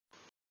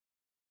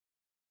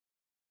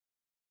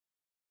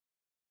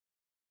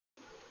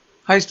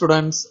Hi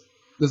students,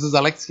 this is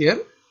Alex here.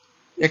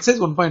 Exercise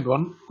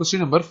 1.1, question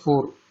number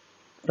 4.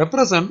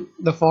 Represent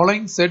the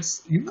following sets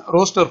in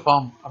roster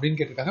form. அப்படின்னு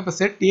கேட்டிருக்காங்க. இப்போ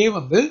set A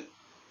வந்து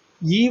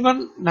even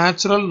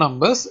natural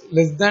numbers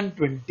less than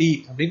 20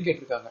 அப்படின்னு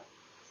கேட்டிருக்காங்க.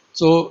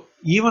 So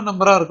even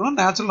நம்பராக இருக்கணும்,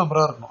 natural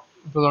நம்பராக இருக்கணும்.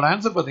 இப்போ இதோட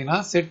ஆன்சர்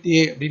பார்த்தீங்கன்னா set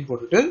A அப்படின்னு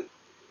போட்டுட்டு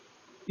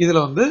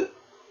இதில் வந்து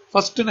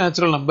first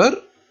natural number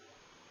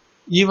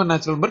even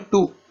natural number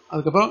 2,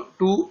 அதுக்கப்புறம்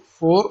 2,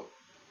 4,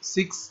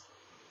 6,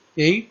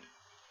 8,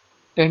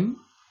 10,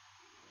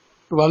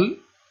 12,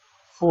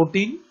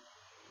 14,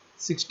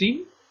 16,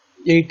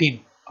 18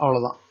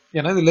 அவ்வளவுதான்.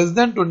 ஏன்னா இது less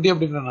than 20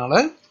 அப்படின்றனால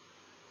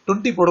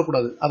 20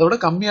 போடக்கூடாது, அதோட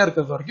கம்மியா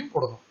இருக்கிறது வரைக்கும்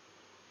போடணும்.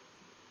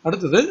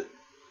 அடுத்தது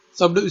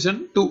subdivision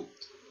 2.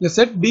 இந்த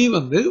செட் B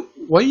வந்து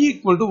y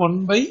equal to 1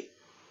 by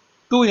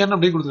 2n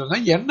அப்படின்னு கொடுத்துருக்காங்க.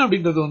 n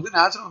அப்படின்றது வந்து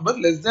natural number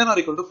less than or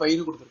equal to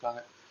 5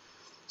 கொடுத்துருக்காங்க.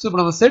 ஸோ இப்போ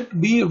நம்ம செட்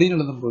B அப்படின்னு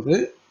எழுதும்போது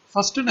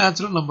ஃபர்ஸ்ட்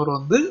நேச்சுரல் நம்பர்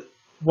வந்து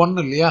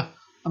 1 இல்லையா,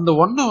 அந்த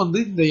 1 வந்து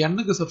இந்த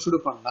n-க்கு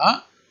சப்ஸ்டிட்யூட் பண்ணா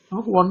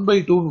நமக்கு 1 by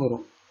 2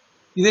 வரும்.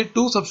 இதே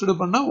 2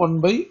 சப்ஸ்டிட்யூட் பண்ணா 1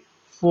 by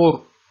 4,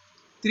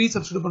 3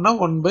 சப்ஸ்டிட்யூட் பண்ணா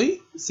 1 by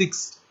 6,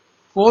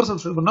 4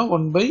 சப்ஸ்டிட்யூட் பண்ணா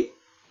 1 by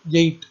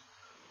 8,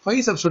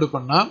 5 சப்ஸ்டிட்யூட்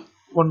பண்ணா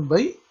 1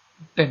 by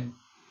 10.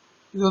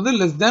 இது வந்து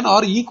less than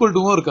or equal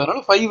to இருக்கு,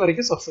 அதனால 5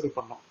 வரைக்கும் சப்ஸ்டிட்யூட்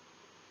பண்ணோம்.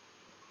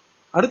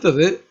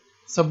 அடுத்தது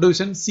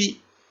சப்டிவிஷன் C.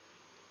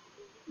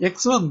 x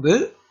வந்து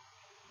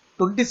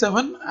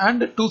 27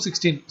 and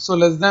 216, so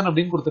less than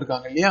அப்படின்னு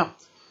கொடுத்திருக்காங்க இல்லையா.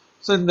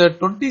 ஸோ இந்த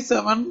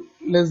 27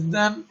 less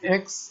than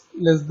x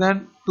less than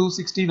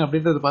 216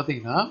 அப்படின்றது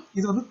பார்த்தீங்கன்னா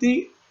இது வந்து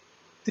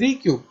 3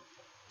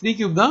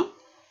 கியூப் தான்,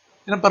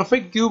 ஏன்னா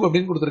பர்ஃபெக்ட் கியூப்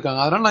அப்படின்னு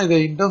கொடுத்துருக்காங்க, அதனால நான் இதை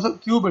இன் டர்ம்ஸ் ஆஃப்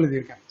கியூப்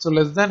எழுதியிருக்கேன். So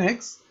less than x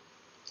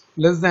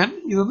less than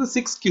இது வந்து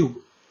 6 கியூப்.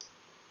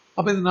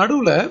 அப்போ இது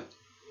நடுவில்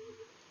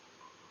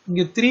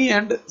இங்கே 3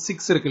 and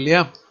 6 இருக்கு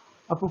இல்லையா,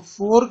 அப்போ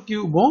 4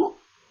 கியூபும்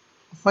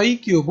 5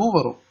 கியூபும்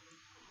வரும்.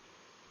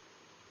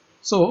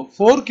 ஸோ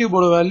 4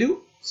 கியூபோட வேல்யூ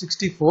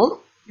 64,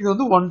 இது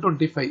வந்து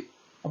 125.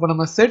 அப்போ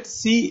நம்ம செட்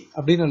C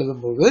அப்படின்னு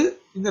எழுதும்போது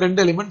இந்த ரெண்டு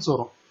எலிமெண்ட்ஸ்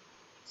வரும்,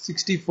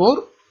 64,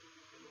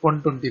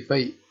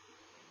 125.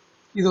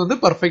 இது வந்து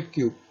பர்ஃபெக்ட்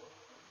கியூப்.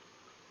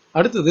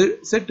 அடுத்தது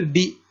set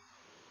D.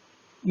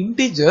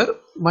 Integer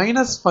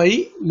 -5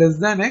 less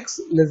than x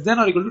less than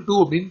or equal to 2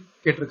 அப்படின்னு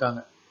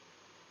கேட்டிருக்காங்க.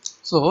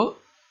 ஸோ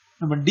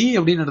நம்ம D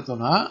அப்படின்னு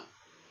எடுத்தோம்னா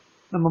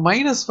நம்ம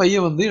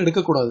 -5 வந்து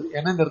எடுக்கக்கூடாது,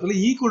 ஏன்னா இந்த இடத்துல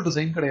ஈக்குவல் டு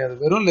சைன் கிடையாது,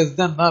 வெறும் less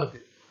than தான்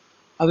இருக்கு.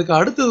 அதுக்கு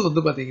அடுத்தது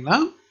வந்து பார்த்தீங்கன்னா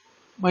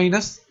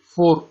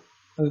 -4,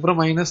 அதுக்கப்புறம்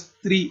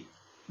 -3,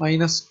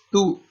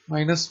 -2,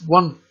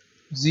 -1,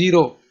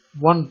 0,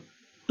 1,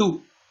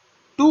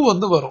 2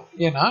 வந்து வரும்.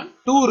 ஏன்னா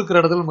 2 இருக்கிற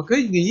இடத்துல நமக்கு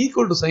இங்க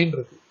ஈக்குவல் டு சைன்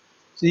இருக்கு.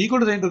 ஸோ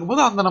ஈக்குவல் டு சைன்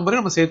இருக்கும்போது அந்த நம்பரை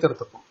நம்ம சேர்த்து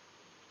எடுத்துப்போம்.